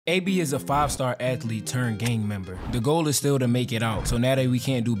AB is a 5-star athlete turned gang member. The goal is still to make it out. So now that we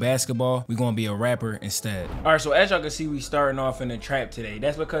can't do basketball, we're gonna be a rapper instead. All right, so as y'all can see, we starting off in the trap today.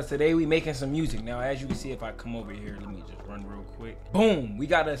 That's because today we making some music. Now, as you can see, if I come over here, let me just run real quick. Boom, we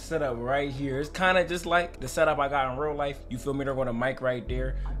got a setup right here. It's kind of just like the setup I got in real life. You feel me? They're going to mic right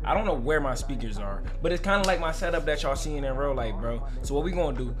there. I don't know where my speakers are, but it's kind of like my setup that y'all seeing in real life, bro. So what we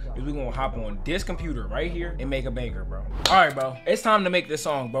gonna do is we gonna hop on this computer right here and make a banger, bro. All right, bro, it's time to make this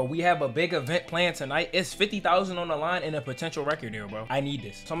song, bro. We have a big event planned tonight. It's 50,000 on the line and a potential record deal, bro. I need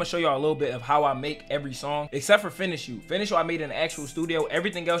this. So I'm gonna show y'all a little bit of how I make every song, except for Finish You. Finish You I made in the actual studio.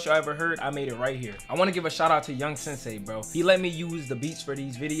 Everything else y'all ever heard, I made it right here. I want to give a shout out to Young Sensei, bro. He let me use the beats for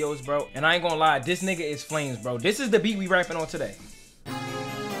these videos, bro. And I ain't gonna lie, this nigga is flames, bro. This is the beat we rapping on today.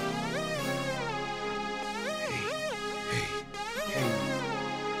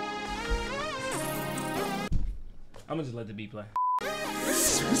 I'm gonna just let the beat play.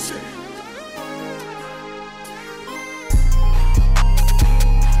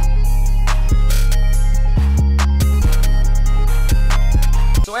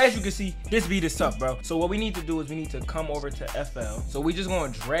 So as you can see, this beat is tough, bro. So what we need to do is we need to come over to FL. So we just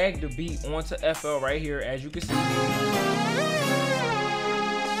gonna drag the beat onto FL right here, as you can see.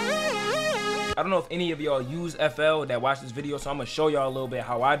 I don't know if any of y'all use FL that watch this video, so I'm gonna show y'all a little bit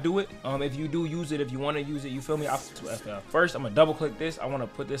how I do it. If you do use it, if you want to use it, you feel me, I'll to FL. First, I'm gonna double click this. I want to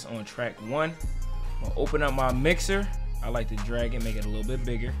put this on track 1. I'm gonna open up my mixer. I like to drag it, make it a little bit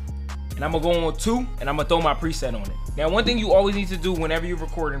bigger. And I'm gonna go on 2, and I'm gonna throw my preset on it. Now, one thing you always need to do whenever you're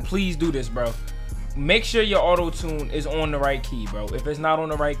recording, please do this, bro. Make sure your auto-tune is on the right key, bro. If it's not on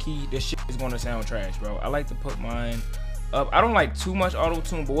the right key, this shit is gonna sound trash, bro. I like to put mine up. I don't like too much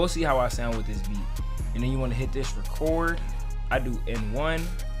auto-tune, but we'll see how I sound with this beat. And then you want to hit this record. I do N1.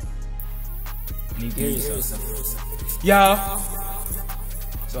 And you hear yourself. Yo.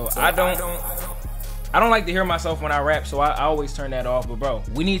 So I don't like to hear myself when I rap, so I always turn that off. But bro,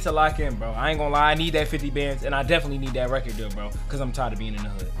 we need to lock in, bro. I ain't gonna lie, I need that 50 bands, and I definitely need that record deal, bro, because I'm tired of being in the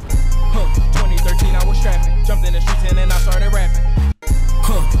hood. 2013 I was trapping, jumped in the streets and then I started rapping.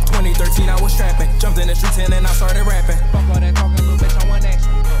 2013 I was trapping, jumped in the streets and then I started rapping. Fuck all that talking, little bitch, I want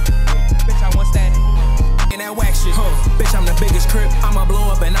action. Bitch, I want static. In that whack shit. Bitch, I'm the biggest crip. I'ma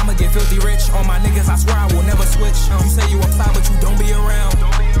blow up and I'ma get filthy rich. On my niggas, I swear I will never switch. You say you apply, but you don't be around.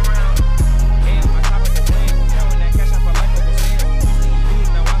 Damn, my top is a plan. Counting that cash out for life, like a Sam. You see you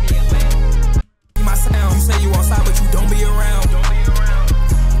lose, now I be a lamb. My sound. You say you outside, but you don't be around.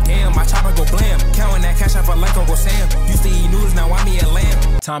 Damn, my chopper go blam. Counting that cash out for like Uncle Sam. Used to eat noodles, now I'm eating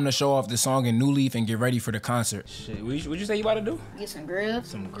lamb. Time to show off the song in New Leaf and get ready for the concert. Shit, what you say you about to do? Get some grills.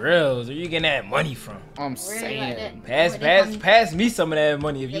 Some grills. Where you getting that money from? I'm saying. Pass me some of that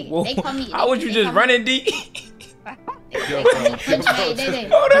money if you want. How would you just run it deep?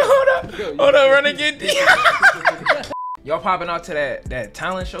 Hold on, run and get deep. Y'all popping out to that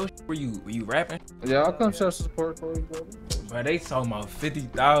talent show? Were you rapping? Yeah, I'll come show support for you, brother. Bro, they talking about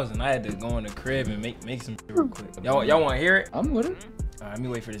 50,000. I had to go in the crib and make some shit real quick. Y'all want to hear it? I'm with it. Alright, let me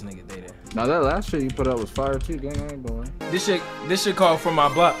wait for this nigga day there. Now that last shit you put up was fire too, gang. I ain't going. This shit called From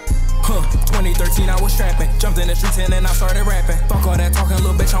My Block. 2013 I was trapping, jumped in the streets and then I started rapping. Fuck all that talking,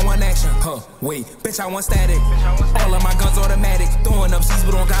 little bitch, I want action. Wait, bitch, I want static. All of my guns automatic, throwing up C's,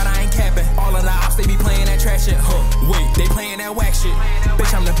 but on God I ain't capping. All of the ops, they be playing that trash shit. Wait, they playing that whack shit.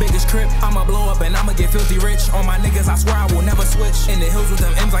 Bitch, I'm the biggest crip. I'ma blow up and I'ma get filthy rich. On my niggas, I swear I will never switch. In the hills with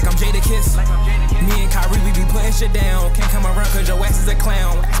them M's like I'm Jada Kiss. Me and Kyrie, we be putting shit down. Can't come around cause your ass is a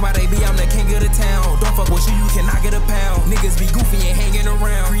clown. That's why they be, I'm the king of the town. Don't fuck with you cannot get a pound. Niggas be goofy and hanging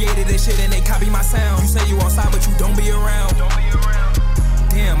around. Created this shit and they copy my sound. You say you outside but you don't be around.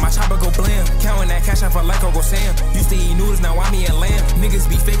 Damn, my chopper go blam. Counting that cash out for like Uncle Sam. Used to eat noodles, now I'm eating lamb. Niggas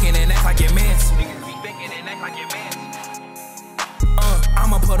be faking and act like your mans.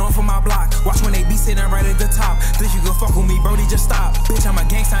 I'ma put on for my block. Watch when they be sitting right at the top. Think you can fuck with me, Brody, just stop. Bitch, I'm a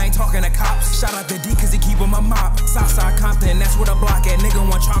gangster, I ain't talking to cops. Shout out to D cause he keep him a mop. Southside Compton, that's where the block at. Nigga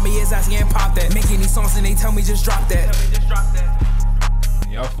want try me his ass, he ain't pop that. Making these songs and they tell me just drop that.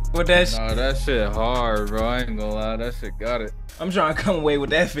 Y'all fuck with that shit? Nah, that shit hard, bro. I ain't gonna lie, that shit got it. I'm trying to come away with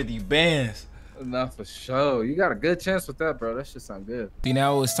that 50 bands. Not for sure. You got a good chance with that, bro. That shit sound good. See,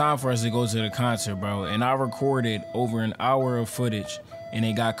 now it's time for us to go to the concert, bro. And I recorded over an hour of footage and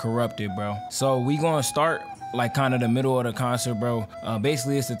it got corrupted, bro. So we gonna start like kind of the middle of the concert, bro.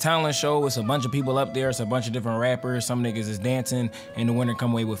 Basically, it's a talent show. It's a bunch of people up there. It's a bunch of different rappers. Some niggas is dancing, and the winner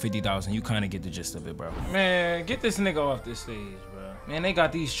come away with 50,000. You kind of get the gist of it, bro. Man, get this nigga off this stage, bro. Man, they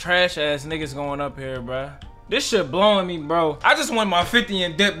got these trash ass niggas going up here, bro. This shit blowing me, bro. I just won my 50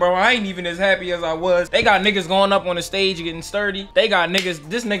 and dip, bro. I ain't even as happy as I was. They got niggas going up on the stage getting sturdy. They got niggas,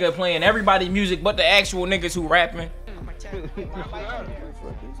 this nigga playing everybody's music but the actual niggas who rapping.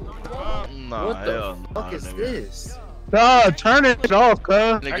 Nah, what the fuck is this? Nah, turn it off,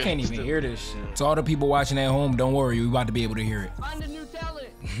 cuz. I can't even hear this shit. To all the people watching at home, don't worry, we about to be able to hear it. Find a new talent.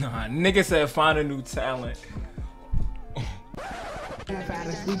 Nah, nigga said find a new talent.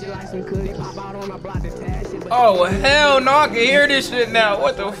 Oh hell no, I can hear this shit now.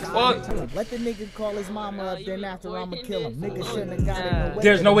 What the fuck? Let the nigga call his mama up, then after I'ma kill him. Nigga shouldn't have got in the way.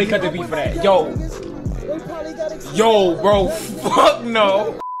 There's no way cut the beat for that. Yo, bro, fuck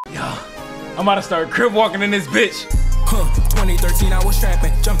no. Yo, I'm about to start crib walking in this bitch. 2013 I was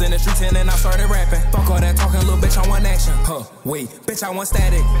strapping, jumped in the streets and then I started rapping. Fuck all that talking, little bitch, I want action. Wait, bitch, I want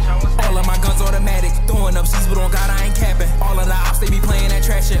static. All of my guns automatic, throwing up C's, but on God I ain't capping. All of the ops, they be playing that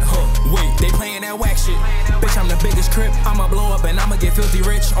trash shit. Wait, they playing that whack shit. Bitch, I'm the biggest crip, I'ma blow up and I'ma get filthy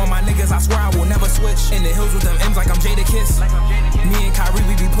rich. On my niggas, I swear I will never switch. In the hills with them M's like I'm Jada Kiss. Me and Kyrie,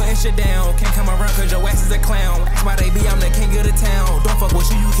 we be putting shit down. Can't come around cause your ass is a clown. That's why they be, I'm the king of the town. Don't fuck with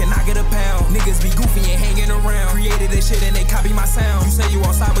you, you cannot get a pound. Niggas be goofy and hanging around. Created this shit and they copy my sound. You say you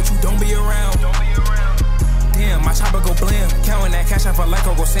outside, but you don't be around. Damn, my chopper go blam. Counting that cash, I feel like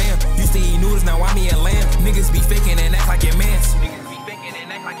Uncle Sam. Used to eat noodles, now I'm eating lamb. Niggas be faking and act like your mans.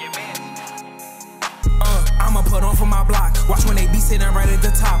 I'ma put on for my block. Watch when they be sitting right at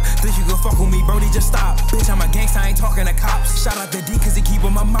the top. Think you can fuck with me, Brody, just stop. Bitch, I'm a gangster, I ain't talking to cops. Shout out to D, cause he keep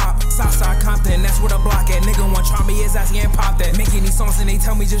him a mop. Southside Compton, that's where the block at. Nigga want try me, his ass, he ain't pop that. Making these songs and they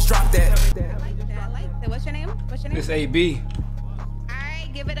tell me just drop that. What's your name? What's your name? This AB.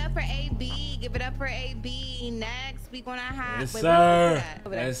 Alright, give it up for AB. Give it up for AB. Next, we gonna have. Yes, sir.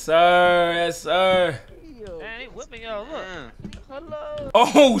 Yes, sir. Yes, sir. Man, he whipping y'all. Look. Hello.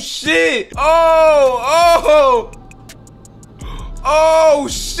 Oh shit! Oh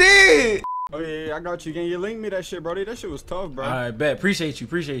shit! Oh yeah, I got you. Can you link me that shit, Brody? That shit was tough, bro. Alright, bet. Appreciate you.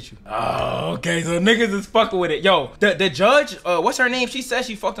 Oh, okay. So niggas is fucking with it. Yo, the judge, what's her name? She said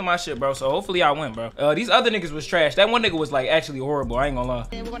she fucked in my shit, bro. So hopefully I win, bro. These other niggas was trash. That one nigga was like actually horrible. I ain't gonna lie.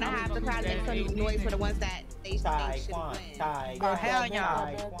 And we're gonna have the crowd make some noise for the ones that they should win. Oh hell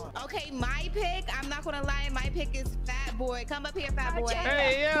no. Okay, my pick. I'm not gonna lie. My pick is Fat Boy. Come up here, Fat Boy.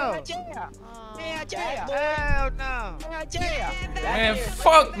 Hey, yo. Hell no. Man,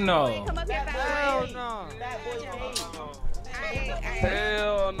 fuck no. Come up here, Fat Boy. Hell no.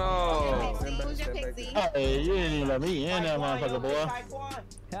 Hell no. Who's your pixie? Hey, you didn't even let me in that motherfucker, boy.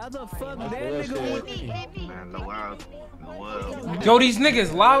 How the fuck that That's nigga bullshit. Yo, these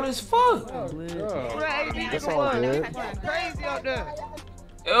niggas loud as fuck. That's all good. Crazy out there.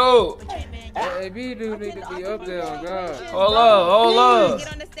 Yo, Hey, AB dude need to be up there, oh god. hold up.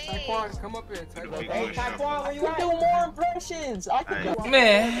 Get on the stage. Come up here, take a Hey, Taekwon, where you at? Do more impressions. I can do.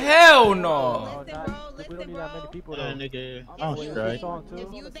 Man, hell no. Listen, bro. Listen, bro. Nigga, I'm straight.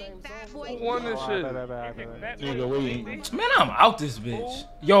 If you think Fat Boy Won this shit. Nigga, we. Man, I'm out this bitch.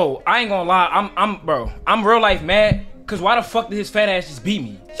 Yo, I ain't gonna lie. I'm real life mad. Cause why the fuck did his fat ass just beat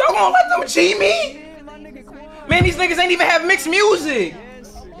me? Y'all gonna let them cheat me? Man, these niggas ain't even have mixed music.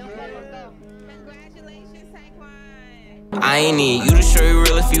 Congratulations, I ain't need you to show you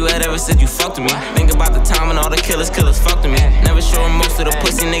real if you had ever said you fucked with me. Think about the time and all the killers fucked with me. Never showing most of the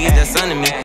pussy niggas that's under me.